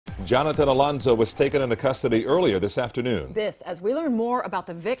Jonathan Alonzo was taken into custody earlier this afternoon. This as we learn more about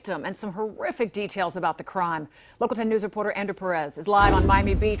the victim and some horrific details about the crime. Local 10 News reporter Andrew Perez is live on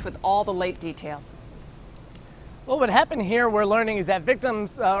Miami Beach with all the late details. Well, what happened here, we're learning, is that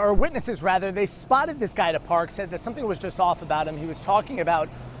victims, or witnesses rather, they spotted this guy at a park, said that something was just off about him. He was talking about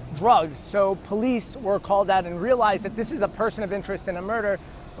drugs. So police were called out and realized that this is a person of interest in a murder.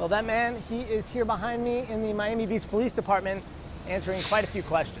 Well, that man, he is here behind me in the Miami Beach Police Department answering quite a few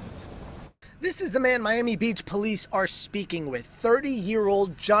questions. This is the man Miami Beach police are speaking with,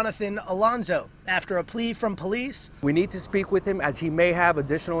 30-year-old Jonathan Alonzo. After a plea from police, we need to speak with him as he may have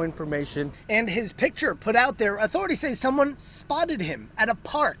additional information. And his picture put out there, authorities say someone spotted him at a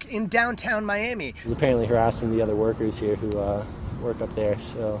park in downtown Miami. He was apparently harassing the other workers here who work up there,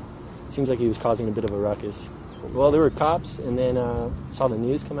 so it seems like he was causing a bit of a ruckus. Well, there were cops, and then saw the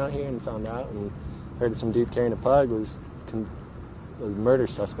news come out here and found out, and heard some dude carrying a pug was a murder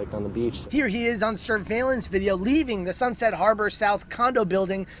suspect on the beach. Here he is on surveillance video leaving the Sunset Harbor South condo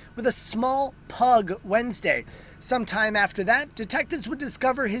building with a small pug Wednesday. Sometime after that, detectives would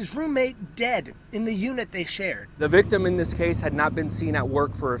discover his roommate dead in the unit they shared. The victim in this case had not been seen at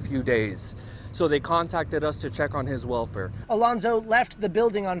work for a few days, so they contacted us to check on his welfare. Alonzo left the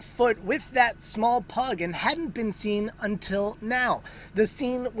building on foot with that small pug and hadn't been seen until now. The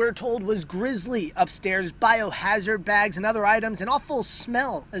scene, we're told, was grisly. Upstairs, biohazard bags and other items, an awful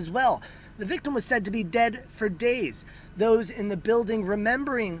smell as well. The victim was said to be dead for days. Those in the building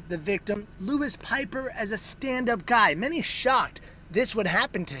remembering the victim, Louis Piper, as a stand-up guy. Many shocked this would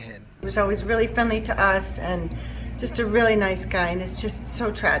happen to him. He was always really friendly to us and just a really nice guy, and it's just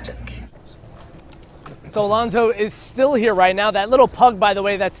so tragic. So Alonzo is still here right now. That little pug, by the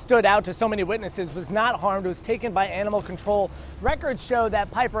way, that stood out to so many witnesses was not harmed. It was taken by animal control. Records show that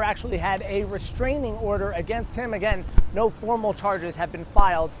Piper actually had a restraining order against him. Again, no formal charges have been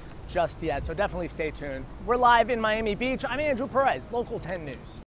filed just yet, so definitely stay tuned. We're live in Miami Beach. I'm Andrew Perez, Local 10 News.